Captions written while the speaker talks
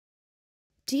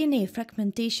DNA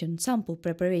fragmentation sample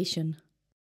preparation.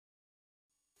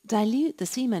 Dilute the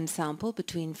semen sample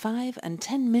between 5 and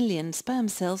 10 million sperm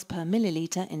cells per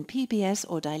milliliter in PBS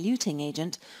or diluting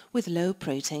agent with low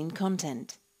protein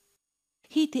content.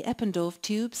 Heat the Eppendorf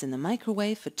tubes in the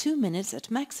microwave for 2 minutes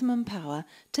at maximum power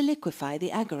to liquefy the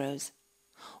agarose.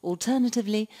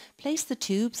 Alternatively, place the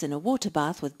tubes in a water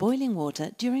bath with boiling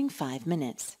water during 5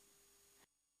 minutes.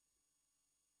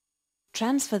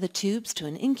 Transfer the tubes to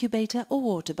an incubator or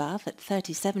water bath at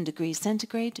 37 degrees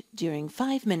centigrade during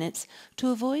 5 minutes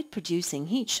to avoid producing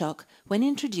heat shock when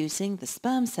introducing the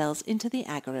sperm cells into the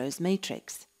agarose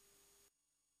matrix.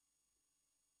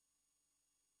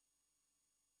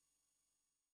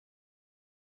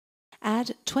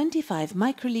 Add 25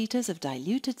 microliters of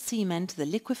diluted semen to the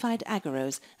liquefied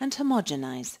agarose and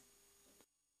homogenize.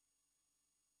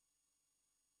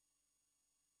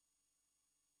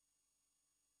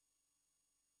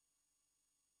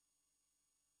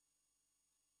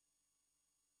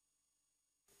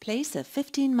 Place a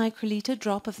 15 microliter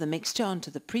drop of the mixture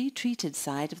onto the pre-treated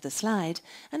side of the slide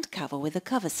and cover with a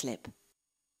cover slip.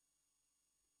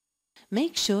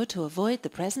 Make sure to avoid the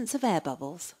presence of air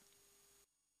bubbles.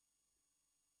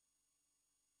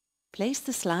 Place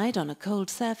the slide on a cold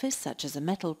surface such as a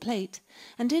metal plate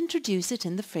and introduce it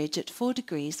in the fridge at 4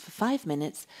 degrees for 5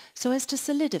 minutes so as to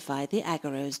solidify the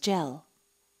agarose gel.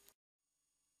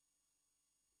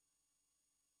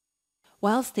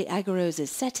 Whilst the agarose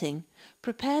is setting,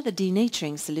 prepare the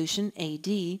denaturing solution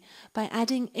AD by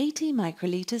adding 80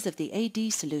 microliters of the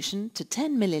AD solution to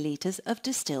 10 milliliters of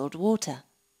distilled water.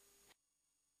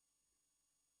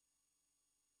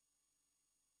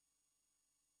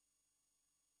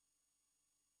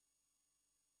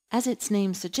 As its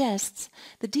name suggests,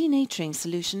 the denaturing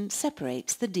solution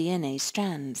separates the DNA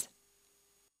strands.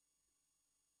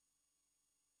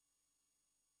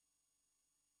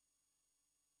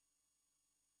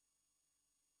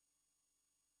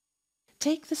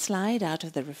 Take the slide out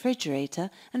of the refrigerator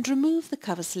and remove the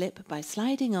cover slip by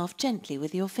sliding off gently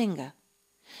with your finger.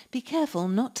 Be careful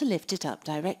not to lift it up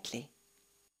directly.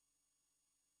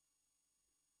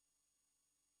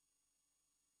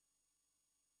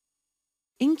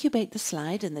 Incubate the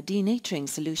slide in the denaturing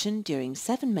solution during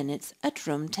 7 minutes at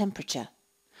room temperature.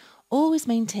 Always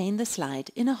maintain the slide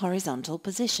in a horizontal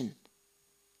position.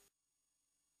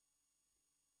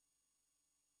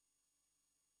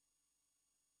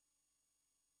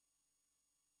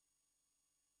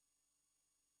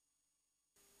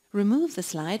 Remove the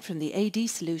slide from the AD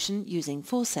solution using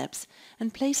forceps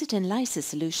and place it in lysis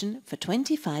solution for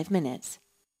 25 minutes.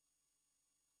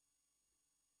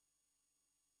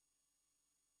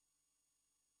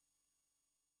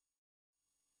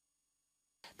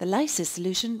 The lysis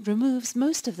solution removes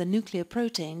most of the nuclear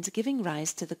proteins, giving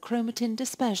rise to the chromatin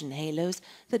dispersion halos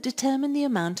that determine the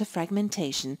amount of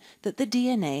fragmentation that the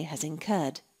DNA has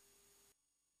incurred.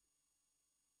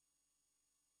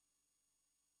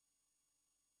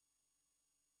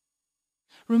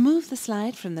 Remove the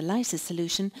slide from the lysis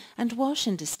solution and wash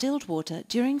in distilled water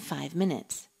during 5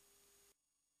 minutes.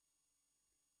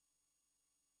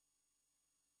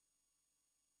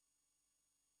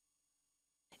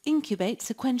 Incubate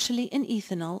sequentially in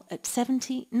ethanol at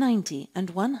 70, 90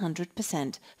 and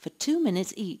 100% for 2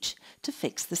 minutes each to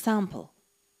fix the sample.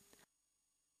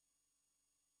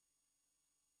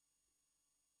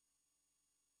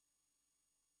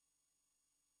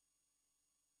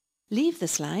 Leave the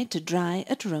slide to dry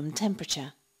at room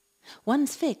temperature.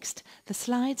 Once fixed, the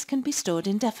slides can be stored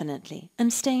indefinitely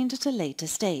and stained at a later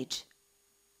stage.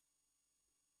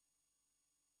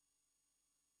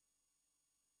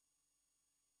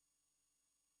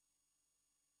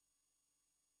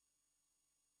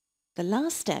 The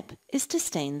last step is to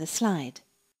stain the slide.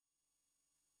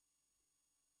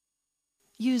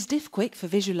 Use DiffQuick for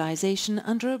visualization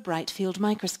under a bright field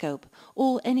microscope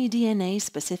or any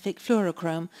DNA-specific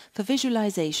fluorochrome for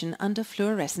visualization under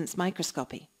fluorescence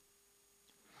microscopy.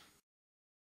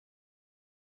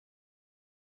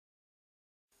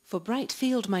 For bright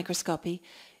field microscopy,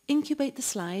 incubate the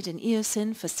slide in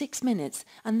eosin for 6 minutes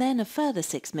and then a further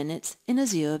 6 minutes in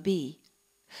Azure B.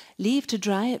 Leave to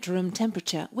dry at room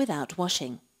temperature without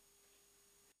washing.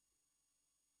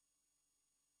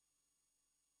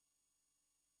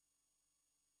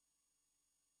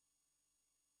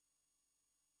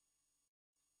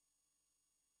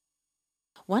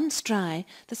 Once dry,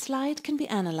 the slide can be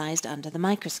analyzed under the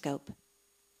microscope.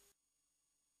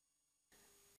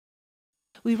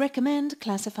 We recommend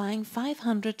classifying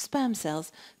 500 sperm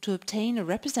cells to obtain a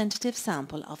representative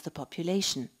sample of the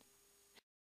population.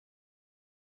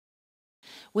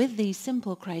 With these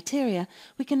simple criteria,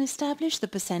 we can establish the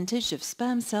percentage of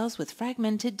sperm cells with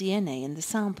fragmented DNA in the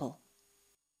sample.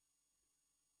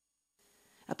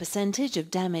 A percentage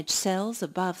of damaged cells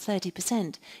above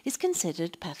 30% is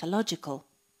considered pathological.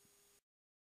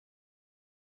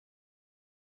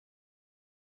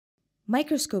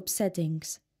 Microscope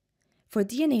settings. For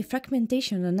DNA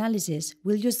fragmentation analysis,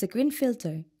 we'll use the green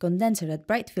filter, condenser at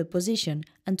bright field position,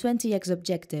 and 20x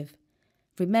objective.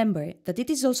 Remember that it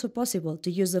is also possible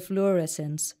to use the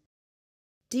fluorescence.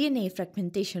 DNA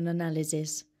fragmentation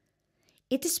analysis.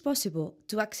 It is possible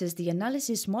to access the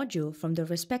analysis module from the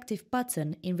respective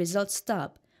button in Results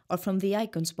tab or from the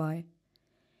icons bar.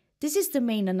 This is the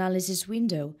main analysis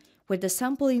window where the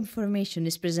sample information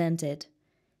is presented.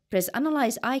 Press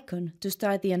Analyze icon to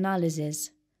start the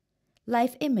analysis.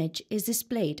 Live image is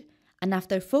displayed, and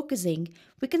after focusing,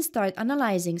 we can start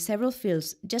analyzing several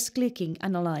fields just clicking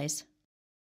Analyze.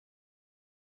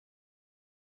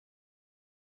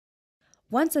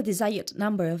 Once a desired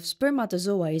number of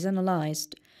spermatozoa is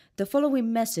analyzed, the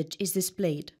following message is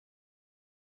displayed.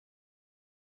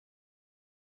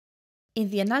 In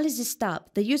the Analysis tab,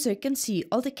 the user can see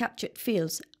all the captured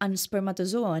fields and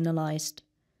spermatozoa analyzed.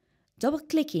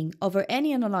 Double-clicking over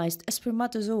any analyzed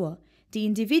spermatozoa, the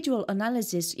individual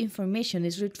analysis information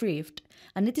is retrieved,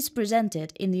 and it is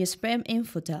presented in the Sperm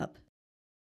Info tab.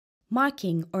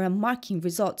 Marking or unmarking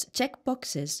results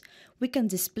checkboxes, we can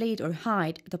display or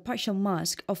hide the partial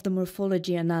mask of the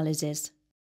morphology analysis.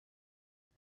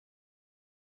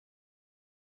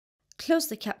 Close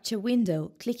the capture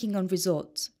window, clicking on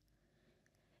Results.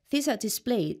 These are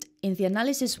displayed in the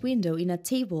Analysis window in a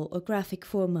table or graphic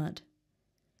format.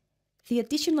 The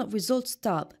Additional Results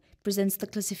tab presents the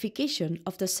classification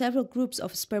of the several groups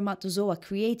of spermatozoa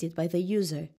created by the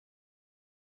user.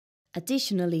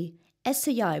 Additionally,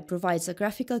 SCA provides a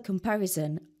graphical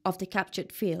comparison of the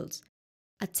captured fields,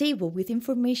 a table with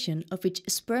information of each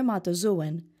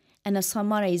spermatozoan, and a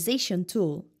summarization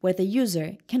tool where the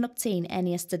user can obtain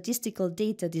any statistical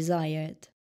data desired.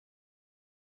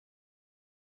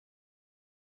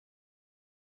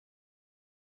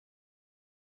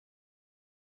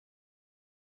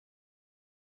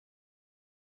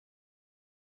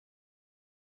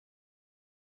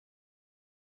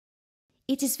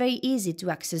 It is very easy to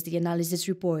access the analysis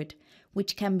report,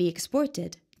 which can be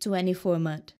exported to any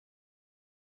format.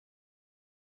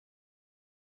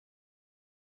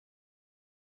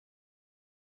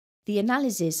 The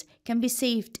analysis can be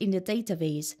saved in the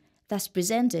database, thus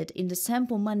presented in the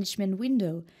Sample Management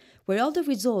window, where all the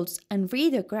results and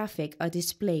reader graphic are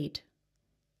displayed.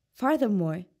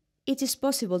 Furthermore, it is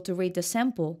possible to rate the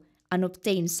sample and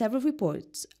obtain several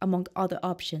reports, among other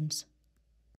options.